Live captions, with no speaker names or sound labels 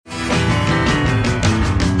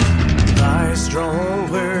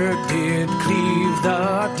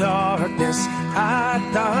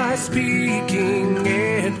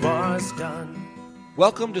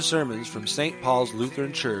Welcome to sermons from St. Paul's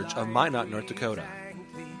Lutheran Church of Minot, North Dakota.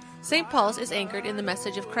 St. Paul's is anchored in the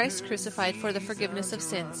message of Christ crucified for the forgiveness of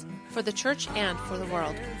sins, for the church and for the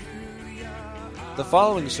world. The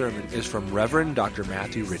following sermon is from Reverend Dr.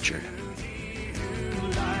 Matthew Richard.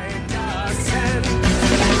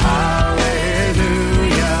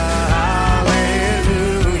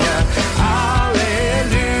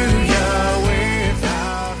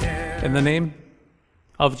 In the name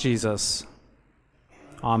of Jesus,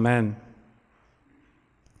 Amen.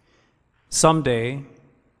 Someday,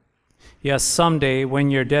 yes, someday,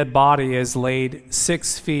 when your dead body is laid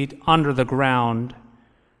 6 feet under the ground,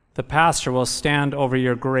 the pastor will stand over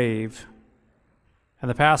your grave,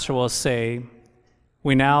 and the pastor will say,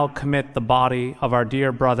 "We now commit the body of our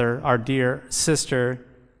dear brother, our dear sister,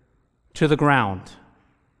 to the ground,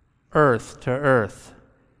 earth to earth,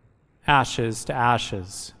 ashes to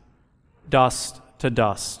ashes, dust to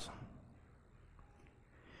dust.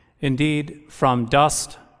 Indeed, from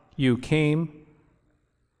dust you came,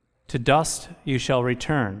 to dust you shall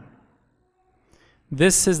return.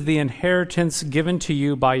 This is the inheritance given to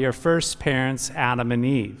you by your first parents, Adam and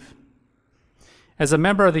Eve. As a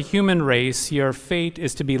member of the human race, your fate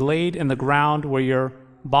is to be laid in the ground where your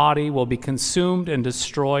body will be consumed and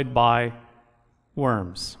destroyed by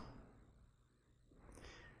worms.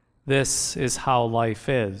 This is how life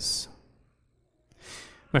is.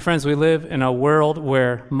 My friends, we live in a world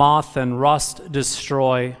where moth and rust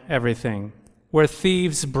destroy everything, where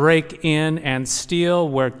thieves break in and steal,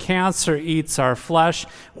 where cancer eats our flesh,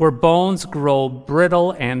 where bones grow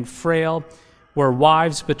brittle and frail, where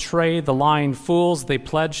wives betray the lying fools they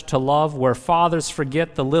pledge to love, where fathers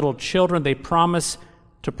forget the little children they promise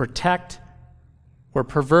to protect, where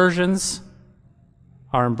perversions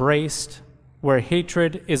are embraced, where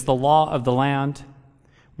hatred is the law of the land,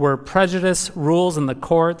 where prejudice rules in the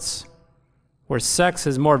courts, where sex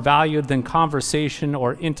is more valued than conversation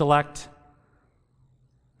or intellect.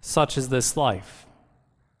 Such is this life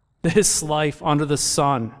under the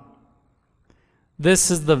sun. This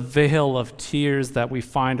is the vale of tears that we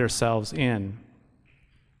find ourselves in.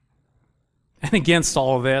 And against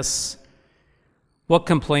all of this, what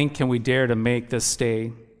complaint can we dare to make this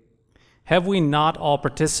day? Have we not all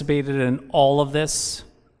participated in all of this?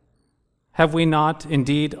 Have we not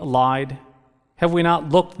indeed lied? Have we not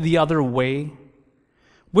looked the other way?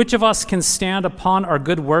 Which of us can stand upon our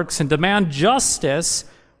good works and demand justice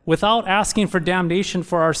without asking for damnation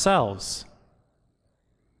for ourselves?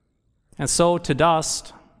 And so to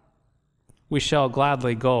dust we shall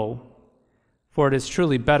gladly go, for it is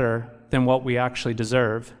truly better than what we actually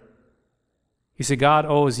deserve. You see, God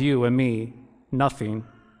owes you and me nothing.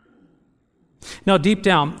 Now, deep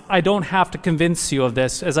down, I don't have to convince you of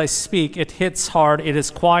this. As I speak, it hits hard. It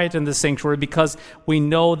is quiet in the sanctuary because we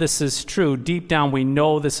know this is true. Deep down, we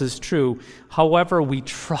know this is true. However, we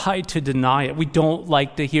try to deny it. We don't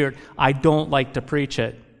like to hear it. I don't like to preach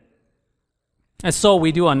it. And so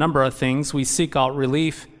we do a number of things. We seek out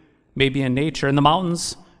relief, maybe in nature, in the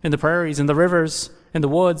mountains, in the prairies, in the rivers, in the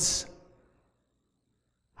woods.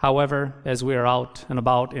 However, as we are out and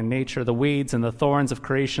about in nature, the weeds and the thorns of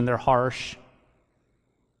creation, they're harsh.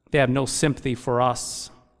 They have no sympathy for us.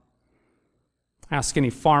 Ask any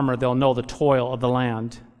farmer, they'll know the toil of the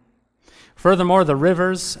land. Furthermore, the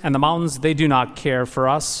rivers and the mountains, they do not care for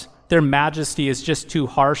us. Their majesty is just too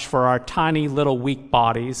harsh for our tiny little weak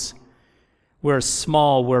bodies. We're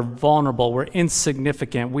small, we're vulnerable, we're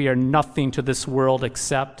insignificant. We are nothing to this world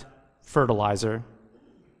except fertilizer.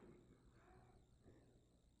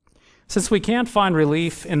 Since we can't find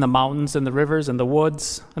relief in the mountains and the rivers and the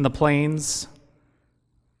woods and the plains,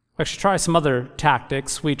 we actually try some other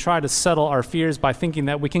tactics. We try to settle our fears by thinking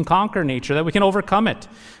that we can conquer nature, that we can overcome it.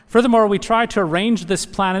 Furthermore, we try to arrange this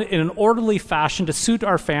planet in an orderly fashion to suit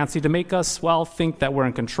our fancy, to make us, think that we're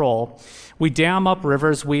in control. We dam up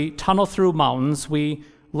rivers, we tunnel through mountains, we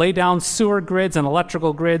lay down sewer grids and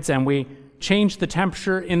electrical grids, and we change the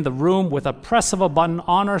temperature in the room with a press of a button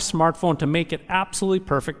on our smartphone to make it absolutely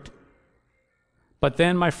perfect. But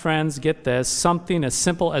then, my friends, get this, something as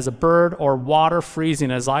simple as a bird or water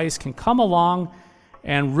freezing as ice can come along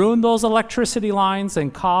and ruin those electricity lines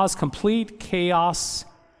and cause complete chaos,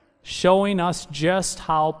 showing us just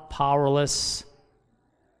how powerless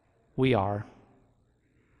we are.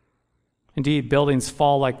 Indeed, buildings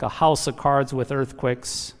fall like a house of cards with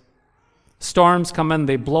earthquakes. Storms come in,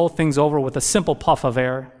 they blow things over with a simple puff of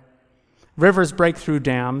air. Rivers break through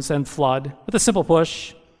dams and flood with a simple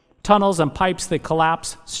push. Tunnels and pipes, they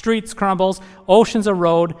collapse. Streets crumbles. Oceans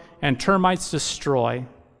erode, and termites destroy.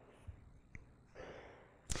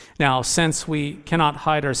 Now, since we cannot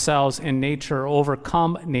hide ourselves in nature or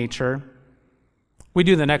overcome nature, We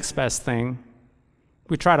do the next best thing.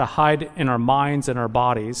 We try to hide in our minds and our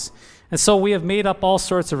bodies. And so we have made up all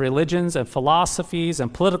sorts of religions and philosophies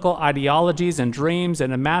and political ideologies and dreams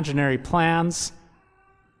and imaginary plans.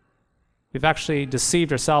 We've actually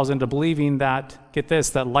deceived ourselves into believing that, get this,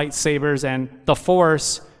 that lightsabers and the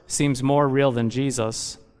Force seems more real than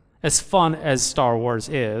Jesus. As fun as Star Wars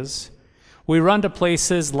is, we run to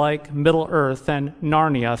places like Middle-earth and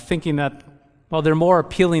Narnia thinking that, well, they're more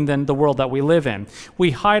appealing than the world that we live in.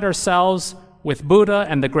 We hide ourselves with Buddha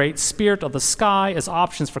and the Great Spirit of the sky as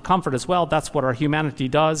options for comfort as well. That's what our humanity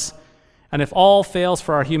does. And if all fails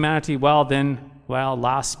for our humanity,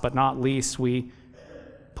 last but not least, we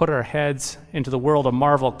put our heads into the world of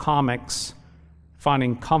Marvel Comics,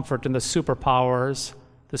 finding comfort in the superpowers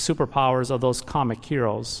of those comic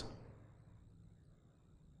heroes.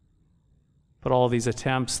 But all these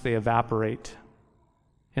attempts, they evaporate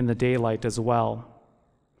in the daylight as well.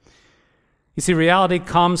 You see, reality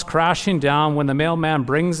comes crashing down when the mailman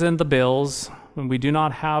brings in the bills, when we do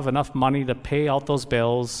not have enough money to pay out those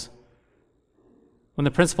bills. When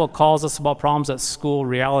the principal calls us about problems at school,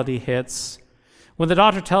 reality hits. When the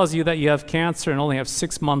doctor tells you that you have cancer and only have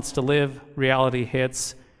 6 months to live, reality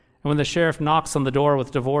hits. And when the sheriff knocks on the door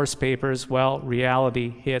with divorce papers, reality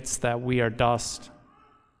hits that we are dust.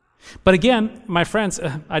 But again, my friends,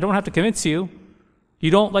 I don't have to convince you.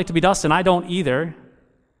 You don't like to be dust, and I don't either.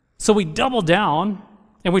 So we double down,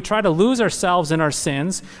 and we try to lose ourselves in our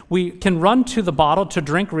sins. We can run to the bottle to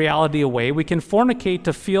drink reality away. We can fornicate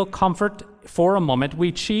to feel comfort for a moment.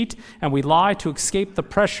 We cheat and we lie to escape the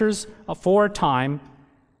pressures for a time.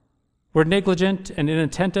 We're negligent and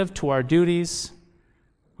inattentive to our duties.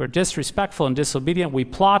 We're disrespectful and disobedient. We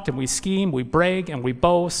plot and we scheme. We brag and we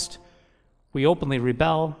boast. We openly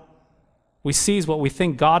rebel. We seize what we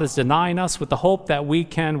think God is denying us with the hope that we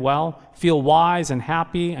can, feel wise and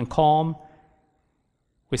happy and calm.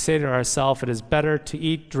 We say to ourselves, it is better to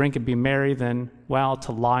eat, drink, and be merry than,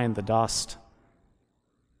 to lie in the dust.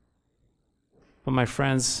 But my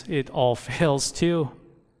friends, it all fails too.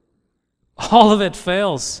 All of it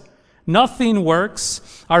fails. Nothing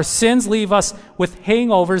works. Our sins leave us with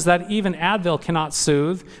hangovers that even Advil cannot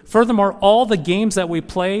soothe. Furthermore, all the games that we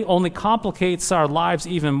play only complicates our lives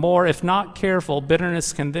even more. If not careful,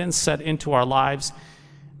 bitterness can then set into our lives,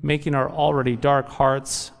 making our already dark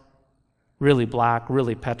hearts really black,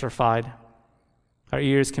 really petrified. Our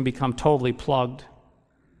ears can become totally plugged,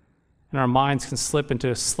 and our minds can slip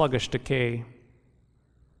into sluggish decay.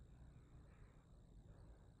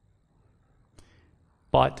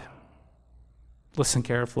 But listen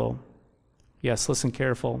careful. Yes, listen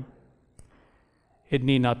careful. It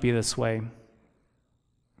need not be this way.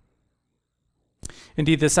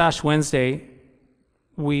 Indeed, this Ash Wednesday,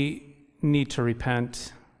 we need to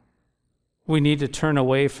repent. We need to turn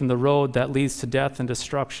away from the road that leads to death and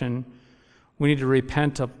destruction. We need to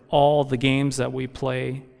repent of all the games that we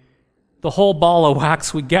play. The whole ball of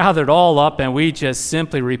wax, we gathered all up and we just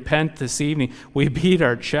simply repent this evening. We beat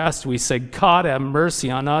our chest. We say, God, have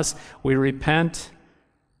mercy on us. We repent.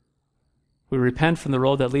 We repent from the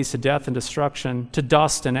road that leads to death and destruction, to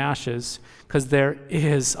dust and ashes, because there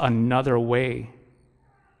is another way.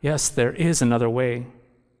 Yes, there is another way.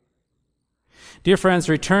 Dear friends,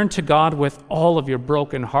 return to God with all of your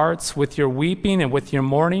broken hearts, with your weeping and with your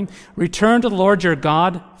mourning. Return to the Lord your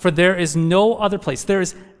God, for there is no other place. There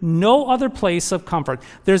is no other place of comfort.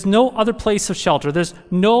 There's no other place of shelter. There's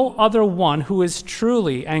no other one who is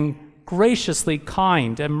truly and graciously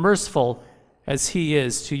kind and merciful as he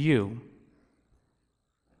is to you.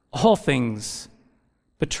 All things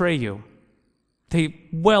betray you. They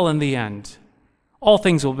will in the end. All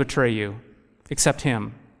things will betray you, except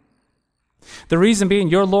him. The reason being,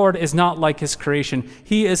 your Lord is not like his creation.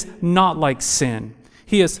 He is not like sin.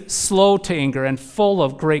 He is slow to anger and full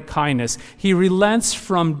of great kindness. He relents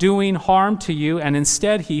from doing harm to you, and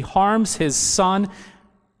instead he harms his Son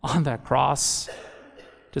on that cross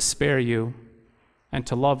to spare you and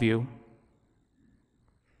to love you.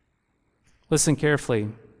 Listen carefully,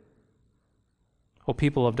 O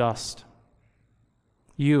people of dust.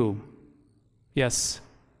 You, yes,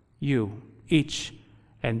 you, each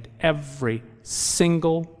and every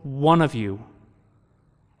single one of you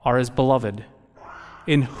are his beloved,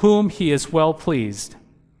 in whom he is well pleased,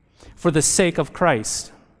 for the sake of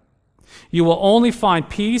Christ. You will only find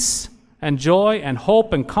peace and joy and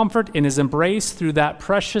hope and comfort in his embrace through that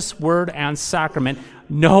precious word and sacrament,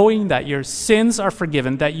 knowing that your sins are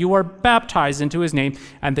forgiven, that you are baptized into his name,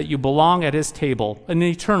 and that you belong at his table, an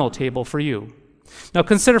eternal table for you. Now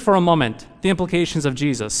consider for a moment the implications of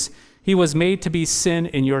Jesus. He was made to be sin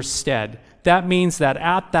in your stead. That means that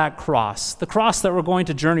at that cross, the cross that we're going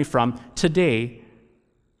to journey from today,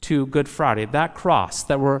 to Good Friday, that cross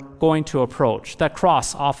that we're going to approach, that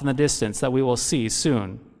cross off in the distance that we will see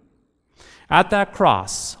soon. At that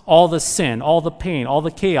cross, all the sin, all the pain, all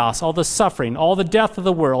the chaos, all the suffering, all the death of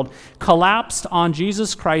the world collapsed on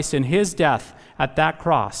Jesus Christ in his death at that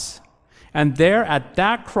cross. And there at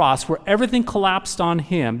that cross, where everything collapsed on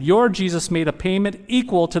him, your Jesus made a payment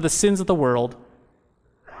equal to the sins of the world.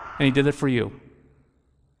 And he did it for you.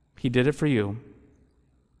 He did it for you.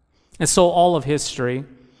 And so all of history,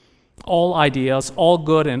 all ideas, all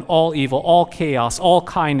good and all evil, all chaos, all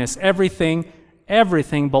kindness, everything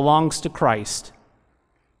belongs to Christ,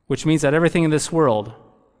 which means that everything in this world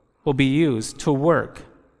will be used to work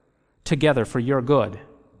together for your good,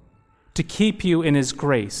 to keep you in his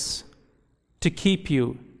grace, to keep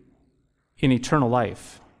you in eternal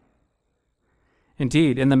life.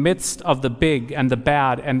 Indeed, in the midst of the big and the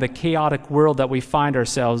bad and the chaotic world that we find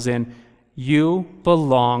ourselves in, you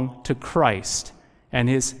belong to Christ and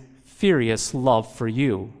his furious love for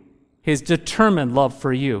you, his determined love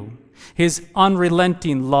for you, his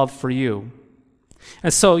unrelenting love for you.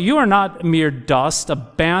 And so you are not mere dust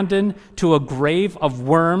abandoned to a grave of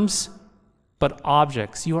worms, but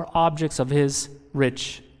objects. You are objects of his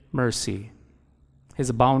rich mercy, his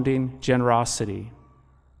abounding generosity.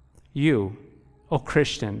 You, O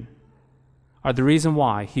Christian, are the reason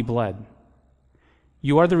why he bled.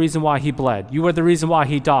 You are the reason why he bled. You are the reason why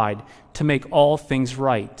he died, to make all things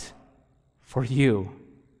right for you.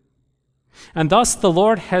 And thus the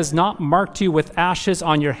Lord has not marked you with ashes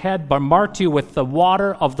on your head, but marked you with the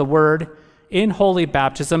water of the word in holy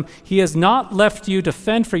baptism. He has not left you to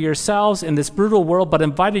fend for yourselves in this brutal world, but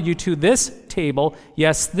invited you to this table,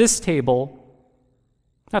 yes, this table,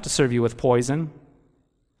 not to serve you with poison,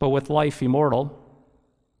 but with life immortal.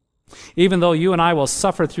 Even though you and I will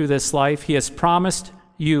suffer through this life, he has promised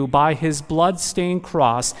you by his blood-stained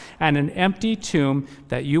cross and an empty tomb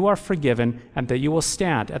that you are forgiven and that you will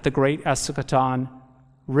stand at the great eschaton,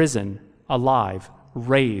 risen, alive,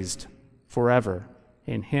 raised forever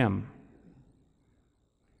in him.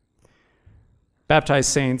 Baptized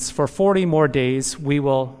saints, for 40 more days we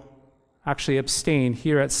will actually abstain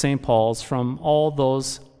here at St. Paul's from all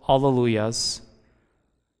those Alleluias.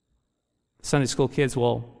 Sunday school kids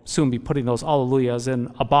will soon be putting those Alleluias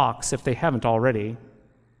in a box if they haven't already.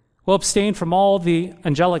 We'll abstain from all the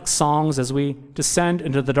angelic songs as we descend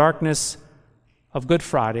into the darkness of Good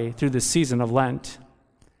Friday through the season of Lent.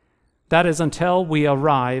 That is until we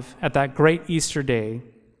arrive at that great Easter day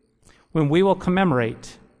when we will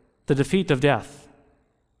commemorate the defeat of death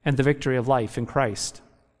and the victory of life in Christ.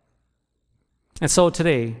 And so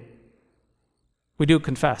today, we do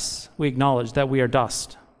confess, we acknowledge that we are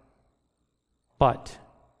dust, but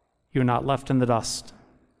you're not left in the dust.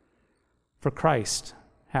 For Christ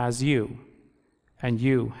has you, and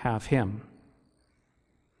you have him.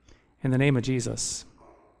 In the name of Jesus,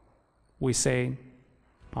 we say,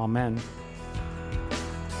 Amen.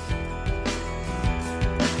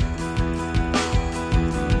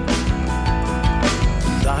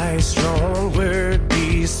 Thy strong word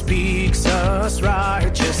bespeaks us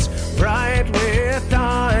righteous, bright with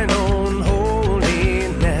thine own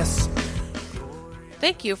holiness.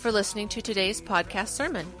 Thank you for listening to today's podcast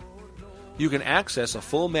sermon. You can access a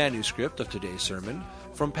full manuscript of today's sermon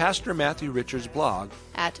from Pastor Matthew Richard's blog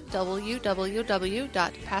at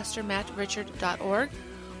www.pastormattrichard.org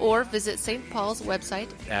or visit St. Paul's website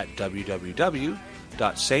at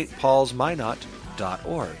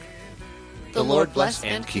www.stpaulsminot.org. The Lord bless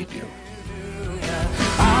and keep you.